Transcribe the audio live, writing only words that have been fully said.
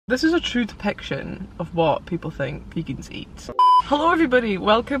This is a true depiction of what people think vegans eat. Hello everybody,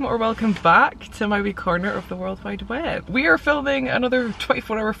 welcome or welcome back to my wee corner of the World Wide Web. We are filming another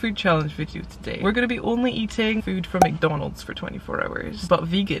 24-hour food challenge video today. We're going to be only eating food from McDonald's for 24 hours, but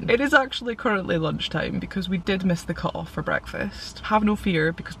vegan. It is actually currently lunchtime because we did miss the cutoff for breakfast. Have no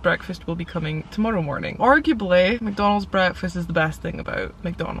fear because breakfast will be coming tomorrow morning. Arguably, McDonald's breakfast is the best thing about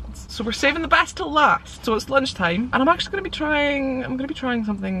McDonald's. So we're saving the best till last. So it's lunchtime and I'm actually going to be trying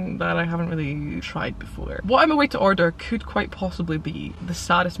something that I haven't really tried before. What I'm away to order could quite possibly be the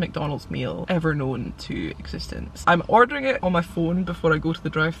saddest McDonald's meal ever known to existence. I'm ordering it on my phone before I go to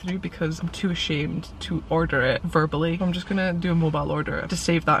the drive-thru because I'm too ashamed to order it verbally. I'm just gonna do a mobile order to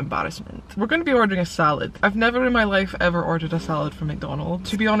save that embarrassment. We're gonna be ordering a salad. I've never in my life ever ordered a salad from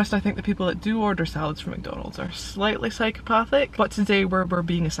McDonald's. To be honest, I think the people that do order salads from McDonald's are slightly psychopathic, but today we're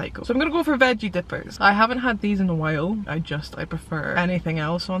being a psycho. So I'm gonna go for veggie dippers. I haven't had these in a while. I prefer anything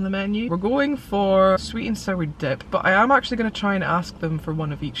else on the menu. We're going for sweet and sour dip, but I am actually gonna try and ask them for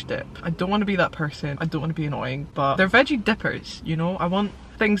one of each dip. I don't want to be that person. I don't want to be annoying, but they're veggie dippers, you know? I want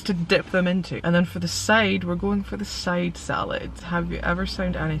things to dip them into. And then for the side, we're going for the side salad. Have you ever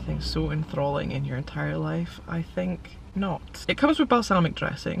found anything so enthralling in your entire life? I think not. It comes with balsamic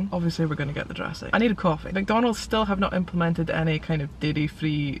dressing. Obviously we're going to get the dressing. I need a coffee. McDonald's still have not implemented any kind of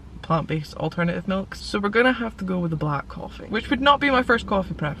dairy-free plant-based alternative milks, so we're gonna have to go with the black coffee, which would not be my first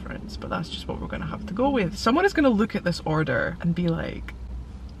coffee preference, but that's just what we're gonna have to go with. Someone is gonna look at this order and be like,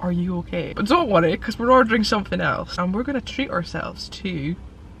 are you okay? But don't worry, because we're ordering something else and we're gonna treat ourselves to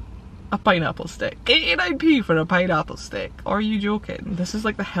a pineapple stick. 89p for a pineapple stick. Are you joking? This is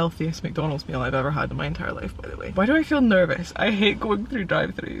like the healthiest McDonald's meal I've ever had in my entire life, by the way. Why do I feel nervous? I hate going through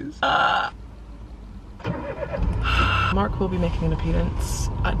drive-thrus. Mark will be making an appearance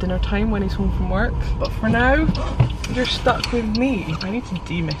at dinner time when he's home from work, but for now, you're stuck with me. I need to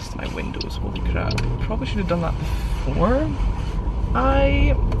demist my windows, holy crap. Probably should have done that before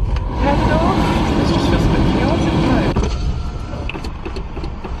I headed off. This just feels a bit chaotic now.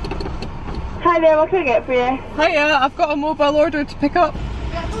 Hi there, what can I get for you? Hiya, I've got a mobile order to pick up.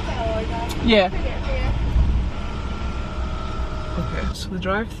 Yeah, mobile order. Yeah. Okay, so the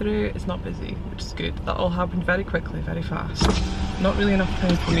drive-thru is not busy, which is good. That all happened very quickly, very fast. Not really enough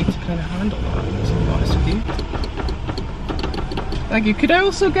time for me to kind of handle that, to be honest with you. Thank you. Could I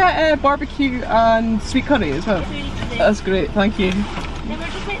also get barbecue and sweet curry as well? That's great, thank you. Then we're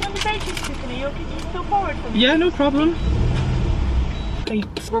just waiting on the veggies cooking. Are you okay to just go forward for me? Yeah, no problem.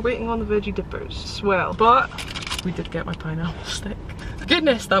 Right, we're waiting on the veggie dippers. Swell. But we did get my pineapple stick.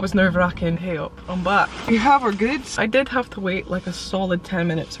 Goodness, that was nerve-wracking. Hey up, I'm back. We have our goods. I did have to wait like a solid 10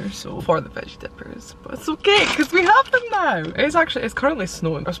 minutes or so for the veggie dippers, but it's okay because we have them now. It's currently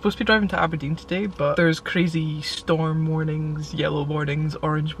snowing. I was supposed to be driving to Aberdeen today, but there's crazy storm warnings, yellow warnings,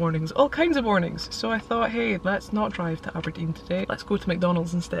 orange warnings, all kinds of warnings. So I thought, hey, let's not drive to Aberdeen today. Let's go to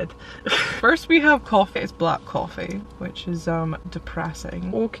McDonald's instead. First we have coffee. It's black coffee, which is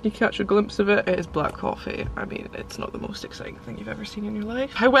depressing. Oh, can you catch a glimpse of it? It is black coffee. I mean, it's not the most exciting thing you've ever seen in your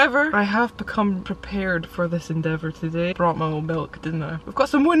life. However, I have become prepared for this endeavour today. Brought my own milk, didn't I? We've got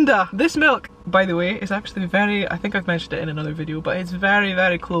some Wunda. This milk, by the way, is actually I think I've mentioned it in another video, but it's very,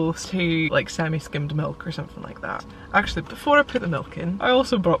 very close to like semi-skimmed milk or something like that. Actually, before I put the milk in, I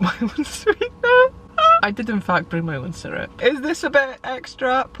also brought my own sweetener. I did in fact bring my own syrup. Is this a bit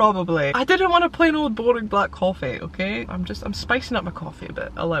extra? Probably. I didn't want a plain old boring black coffee, okay? I'm spicing up my coffee a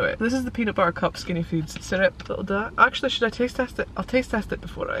bit. Allow it. This is the peanut butter cup Skinny Foods syrup. Little that. Actually, should I taste test it? I'll taste test it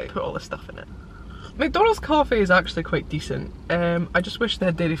before I put all this stuff in it. McDonald's coffee is actually quite decent. I just wish they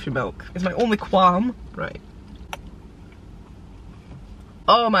had dairy-free milk. It's my only qualm. Right.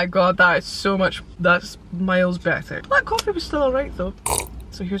 Oh my god, that's miles better. Black coffee was still alright though.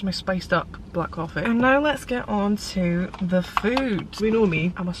 So here's my spiced up black coffee. And now let's get on to the food. We know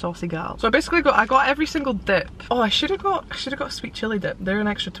me, I'm a saucy gal. So I got every single dip. Oh, I should have got a sweet chili dip. They're an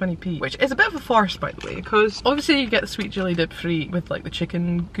extra 20p, which is a bit of a farce by the way, because obviously you get the sweet chili dip free with like the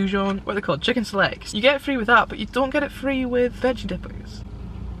chicken goujon, what are they called? Chicken selects. You get it free with that, but you don't get it free with veggie dippers.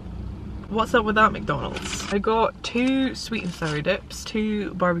 What's up with that, McDonald's? I got 2 sweet and sour dips,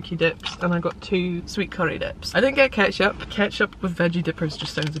 2 barbecue dips, and I got 2 sweet curry dips. I didn't get ketchup. Ketchup with veggie dippers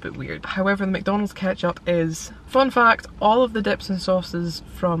just sounds a bit weird. However, the McDonald's ketchup is, fun fact, all of the dips and sauces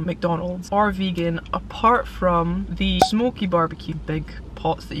from McDonald's are vegan apart from the smoky barbecue big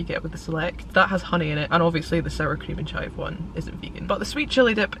pots that you get with the Select. That has honey in it, and obviously the sour cream and chive one isn't vegan. But the sweet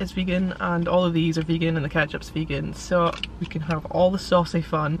chili dip is vegan, and all of these are vegan, and the ketchup's vegan, so we can have all the saucy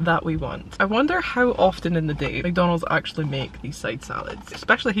fun that we want. I wonder how often in the day McDonald's actually make these side salads,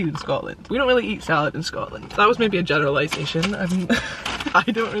 especially here in Scotland. We don't really eat salad in Scotland. That was maybe a generalisation. I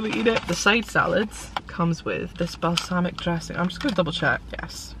don't really eat it. The side salads comes with this balsamic dressing. I'm just gonna double check.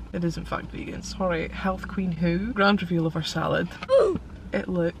 Yes, it is in fact vegan. Sorry, Health Queen Who. Grand reveal of our salad. It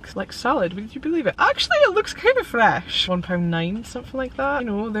looks like salad, would you believe it? Actually, it looks kind of fresh. £1.9, something like that. You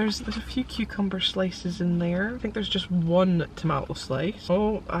know, there's a few cucumber slices in there. I think there's just one tomato slice.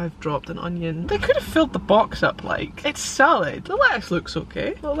 Oh, I've dropped an onion. They could have filled the box up like. It's salad. The lettuce looks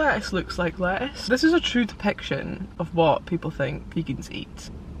okay. The lettuce looks like lettuce. This is a true depiction of what people think vegans eat.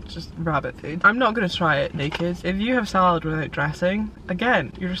 Just rabbit food. I'm not going to try it naked. If you have salad without dressing,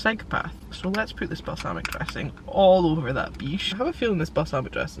 again, you're a psychopath. So let's put this balsamic dressing all over that biche. I have a feeling this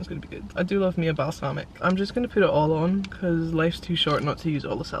balsamic dressing is going to be good. I do love me a balsamic. I'm just going to put it all on because life's too short not to use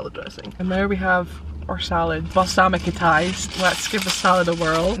all the salad dressing. And there we have our salad balsamicized. Let's give the salad a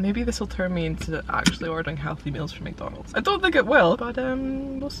whirl. Maybe this will turn me into actually ordering healthy meals from McDonald's. I don't think it will, but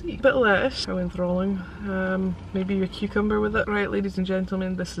we'll see. Bit of lettuce, how enthralling. Maybe a cucumber with it. Right, ladies and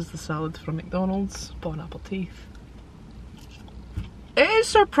gentlemen, this is the salad from McDonald's. Bon appetit. It is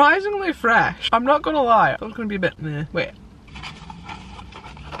surprisingly fresh. I'm not gonna lie. I thought it was gonna be a bit meh. Wait.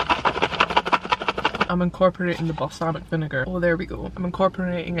 I'm incorporating the balsamic vinegar. Oh, there we go. I'm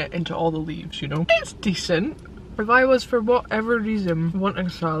incorporating it into all the leaves, you know. It's decent. If I was, for whatever reason, wanting a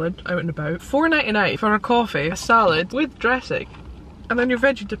salad out and about, $4.99 for a coffee, a salad with dressing, and then your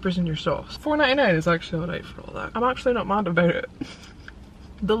veggie dippers and your sauce. $4.99 is actually alright for all that. I'm actually not mad about it.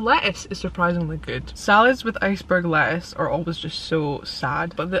 The lettuce is surprisingly good. Salads with iceberg lettuce are always just so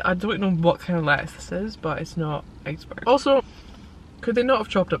sad, but I don't know what kind of lettuce this is, but it's not iceberg. Also, could they not have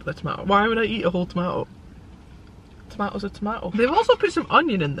chopped up the tomato? Why would I eat a whole tomato? Tomato's a tomato. They've also put some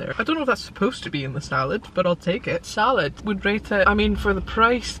onion in there. I don't know if that's supposed to be in the salad, but I'll take it. Salad, would rate it, I mean, for the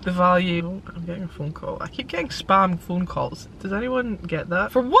price, the value. Oh, I'm getting a phone call. I keep getting spam phone calls. Does anyone get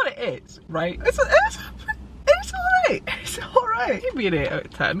that? For what it is, right? It's alright. It's alright. Give me an 8 out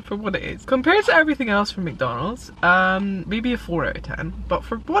of 10 for what it is. Compared to everything else from McDonald's, maybe a 4 out of 10. But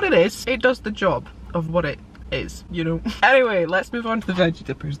for what it is, it does the job of what it is, you know. Anyway, let's move on to the veggie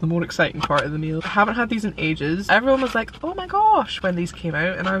dippers, the more exciting part of the meal. I haven't had these in ages. Everyone was like, oh my gosh, when these came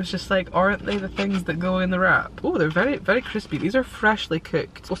out, and I was just like, aren't they the things that go in the wrap? Oh, they're very, very crispy. These are freshly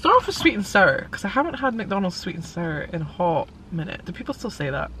cooked. We'll start off with sweet and sour, because I haven't had McDonald's sweet and sour in a hot minute. Do people still say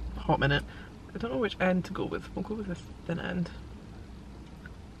that? Hot minute? I don't know which end to go with. We'll go with this thin end.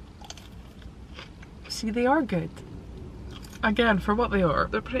 See, they are good. Again, for what they are,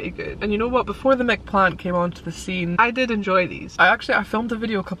 they're pretty good. And you know what? Before the McPlant came onto the scene, I did enjoy these. I filmed a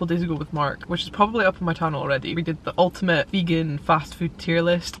video a couple days ago with Mark, which is probably up on my channel already. We did the ultimate vegan fast food tier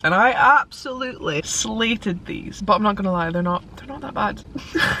list, and I absolutely slated these. But I'm not gonna lie, they're not that bad.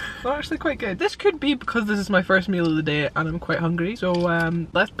 They're actually quite good. This could be because this is my first meal of the day and I'm quite hungry, so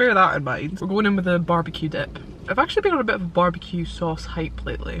let's bear that in mind. We're going in with a barbecue dip. I've actually been on a bit of a barbecue sauce hype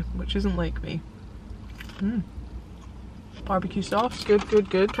lately, which isn't like me. Barbecue sauce, good, good,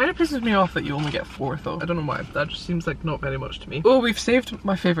 good. Kind of pisses me off that you only get 4 though. I don't know why, that just seems like not very much to me. Oh, we've saved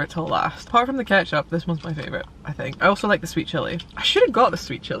my favourite till last. Apart from the ketchup, this one's my favourite, I think. I also like the sweet chilli. I should have got the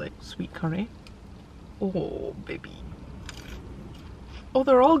sweet chilli. Sweet curry. Oh, baby. Oh,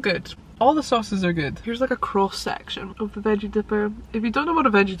 they're all good. All the sauces are good. Here's like a cross section of the veggie dipper. If you don't know what a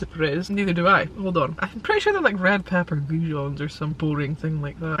veggie dipper is, neither do I. Hold on. I'm pretty sure they're like red pepper goujons or some boring thing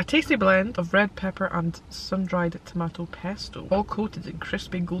like that. A tasty blend of red pepper and sun-dried tomato pesto, all coated in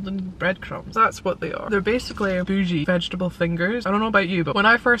crispy golden breadcrumbs. That's what they are. They're basically bougie vegetable fingers. I don't know about you, but when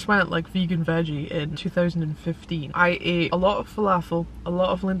I first went like vegan veggie in 2015, I ate a lot of falafel, a lot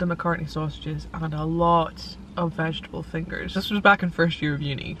of Linda McCartney sausages, and a lot of vegetable fingers. This was back in first year of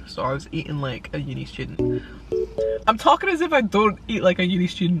uni, so I was eating like a uni student. I'm talking as if I don't eat like a uni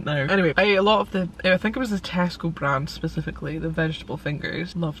student now. Anyway, I ate a lot of the, I think it was the Tesco brand specifically, the vegetable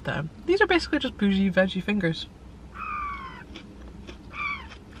fingers. Loved them. These are basically just bougie veggie fingers.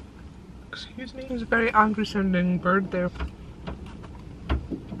 Excuse me. There's a very angry sounding bird there.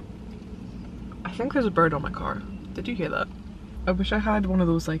 I think there's a bird on my car. Did you hear that? I wish I had one of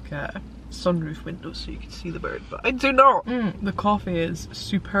those like sunroof windows so you could see the bird, but I do not. The coffee is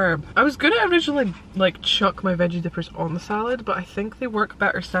superb. I was gonna originally like chuck my veggie dippers on the salad, but I think they work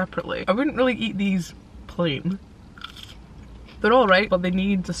better separately. I wouldn't really eat these plain. They're alright, but they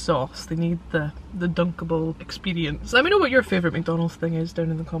need the sauce. They need the dunkable experience. Let me know what your favourite McDonald's thing is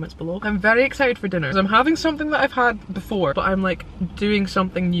down in the comments below. I'm very excited for dinner. I'm having something that I've had before, but I'm like doing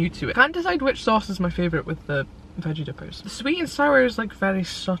something new to it. Can't decide which sauce is my favourite with the veggie dippers. The sweet and sour is like very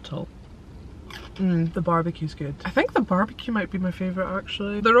subtle. The barbecue's good. I think the barbecue might be my favourite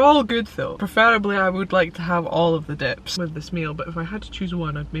actually. They're all good though. Preferably I would like to have all of the dips with this meal, but if I had to choose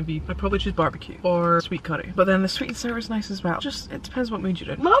one, I'd probably choose barbecue or sweet curry. But then the sweet and sour is nice as well. Just, it depends what mood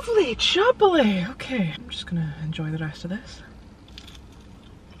you're in. Lovely, chubbly. Okay, I'm just gonna enjoy the rest of this.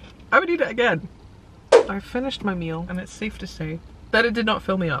 I would eat it again. I've finished my meal and it's safe to say that it did not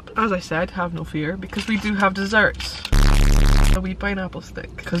fill me up. As I said, have no fear because we do have desserts. A wee pineapple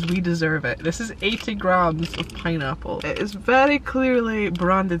stick, because we deserve it. This is 80 grams of pineapple. It is very clearly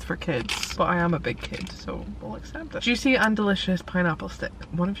branded for kids, but I am a big kid, so we'll accept it. Juicy and delicious pineapple stick.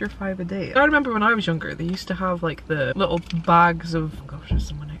 One of your 5 a day. I remember when I was younger, they used to have like the little bags of, oh gosh, there's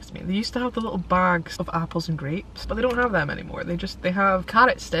someone next to me. They used to have the little bags of apples and grapes, but they don't have them anymore. They have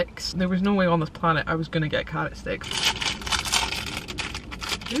carrot sticks. There was no way on this planet I was gonna get carrot sticks.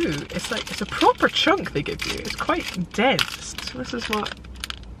 Ooh, it's a proper chunk they give you. It's quite dense. So this is what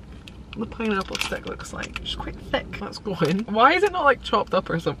the pineapple stick looks like. It's quite thick. Let's go in. Why is it not like chopped up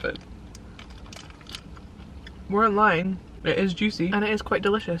or something? We're in line. It is juicy and it is quite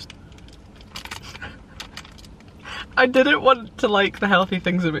delicious. I didn't want to like the healthy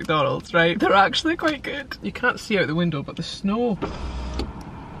things at McDonald's, right? They're actually quite good. You can't see out the window, but the snow...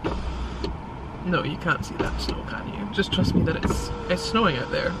 No, you can't see that snow, can you? Just trust me that it's snowing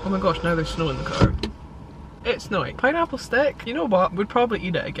out there. Oh my gosh, now there's snow in the car. It's snowing. Pineapple stick, you know what? Would probably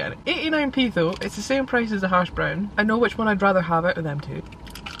eat it again. 89p though. It's the same price as a hash brown. I know which one I'd rather have out of them two.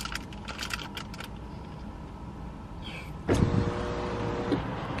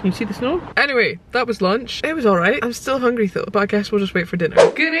 Can you see the snow? Anyway, that was lunch. It was alright. I'm still hungry though, but I guess we'll just wait for dinner.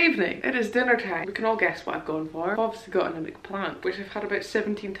 Good evening. It is dinner time. We can all guess what I've gone for. I've obviously gotten a McPlant, which I've had about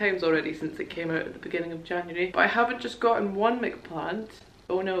 17 times already since it came out at the beginning of January. But I haven't just gotten one McPlant.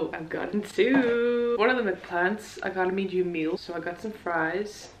 Oh no, I've gotten 2. One of the McPlants, I got a medium meal, so I got some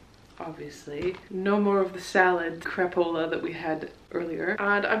fries. Obviously. No more of the salad crapola that we had earlier.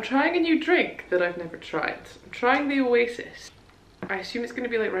 And I'm trying a new drink that I've never tried. I'm trying the Oasis. I assume it's going to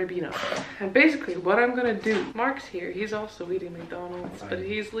be like Ribena. And basically what I'm going to do, Mark's here, he's also eating McDonald's, but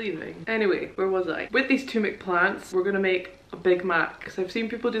he's leaving. Anyway, where was I? With these 2 McPlants, we're going to make a Big Mac, because I've seen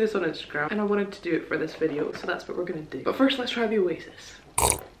people do this on Instagram and I wanted to do it for this video, so that's what we're going to do. But first let's try the Oasis.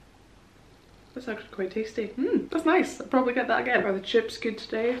 That's actually quite tasty. That's nice. I'll probably get that again. Are the chips good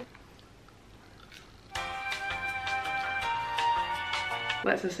today?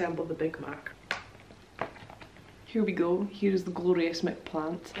 Let's assemble the Big Mac. Here we go. Here's the glorious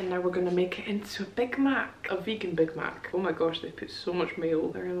McPlant. And now we're gonna make it into a Big Mac. A vegan Big Mac. Oh my gosh, they put so much mayo.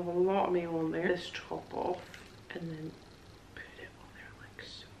 There's a lot of mayo on there. Let's chop off and then put it on there like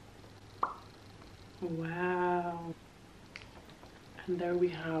so. Wow. And there we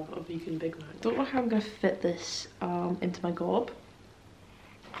have a vegan Big Mac. Don't know how I'm gonna fit this into my gob.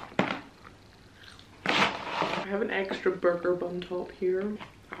 I have an extra burger bun top here.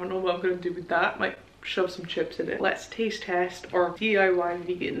 I don't know what I'm gonna do with that. Might shove some chips in it. Let's taste test our DIY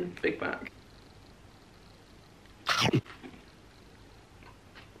vegan Big Mac.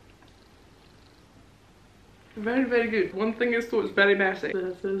 Very, very good. One thing is though, it's very messy.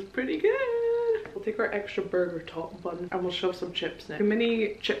 This is pretty good. We'll take our extra burger top bun and we'll shove some chips in it. A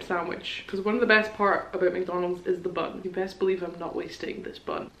mini chip sandwich. Because one of the best part about McDonald's is the bun. You best believe I'm not wasting this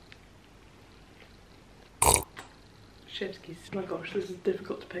bun. Chef's kiss. Oh my gosh, this is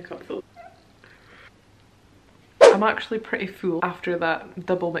difficult to pick up though. I'm actually pretty full after that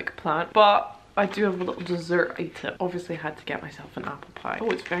double McPlant, but I do have a little dessert item. Obviously I had to get myself an apple pie. Oh,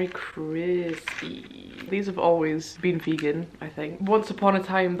 it's very crispy. These have always been vegan, I think. Once upon a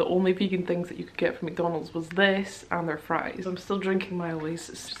time, the only vegan things that you could get from McDonald's was this and their fries. I'm still drinking my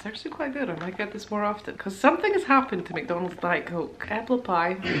Oasis. It's actually quite good. I might get this more often because something has happened to McDonald's Diet Coke. Apple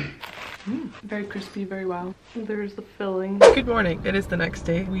pie. Very crispy, very well. There's the filling. Good morning. It is the next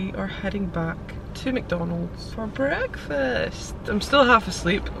day. We are heading back to McDonald's for breakfast. I'm still half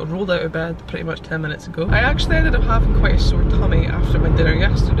asleep. I rolled out of bed pretty much 10 minutes ago. I actually ended up having quite a sore tummy after my dinner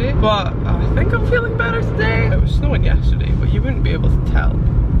yesterday, but I think I'm feeling better today. It was snowing yesterday, but you wouldn't be able to tell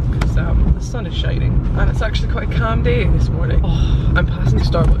because the sun is shining and it's actually quite a calm day this morning. Oh, I'm passing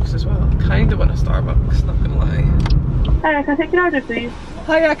Starbucks as well. Kind of want a Starbucks, not gonna lie. Hi, can I take your order, please?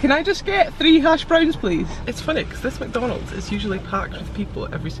 Hiya, can I just get 3 hash browns, please? It's funny because this McDonald's is usually packed with people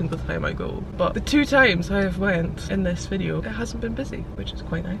every single time I go, but the 2 times I have went in this video, it hasn't been busy, which is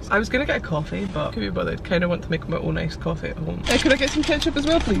quite nice. I was gonna get a coffee, but couldn't be bothered. Kind of want to make my own iced coffee at home. Could I get some ketchup as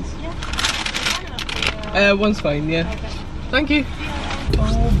well, please? Yeah. One's fine, yeah. Okay. Thank you.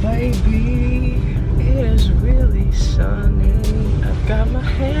 Oh baby, it is really sunny. I've got my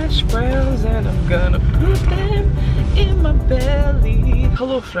hash browns and I'm gonna put them in my belly.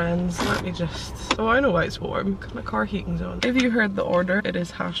 Hello friends, let me just... Oh, I know why it's warm. My car heating's on. If you heard the order, it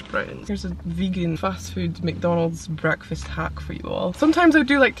is hash browns. Here's a vegan fast food McDonald's breakfast hack for you all. Sometimes I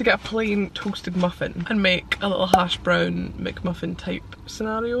do like to get a plain toasted muffin and make a little hash brown McMuffin type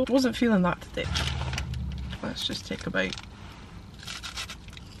scenario. Wasn't feeling that today. Let's just take a bite.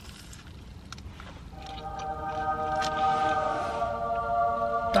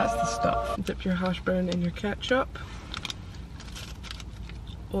 That's the stuff. Dip your hash brown in your ketchup.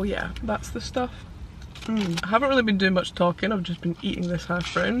 Oh yeah, that's the stuff. I haven't really been doing much talking, I've just been eating this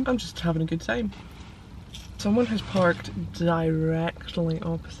hash brown. I'm just having a good time. Someone has parked directly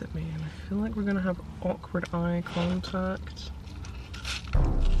opposite me and I feel like we're gonna have awkward eye contact.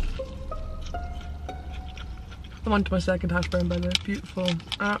 I'm on to my second hash brown by the way. Beautiful.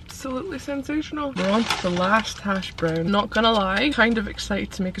 Absolutely sensational. We're on to the last hash brown. Not gonna lie, kind of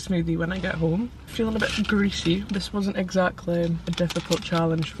excited to make a smoothie when I get home. Feeling a bit greasy. This wasn't exactly a difficult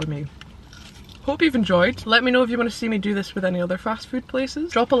challenge for me. Hope you've enjoyed. Let me know if you want to see me do this with any other fast food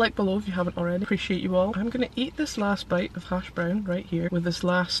places. Drop a like below if you haven't already. Appreciate you all. I'm gonna eat this last bite of hash brown right here with this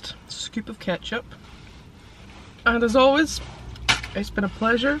last scoop of ketchup. And as always, it's been a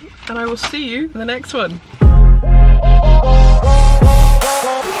pleasure and I will see you in the next one.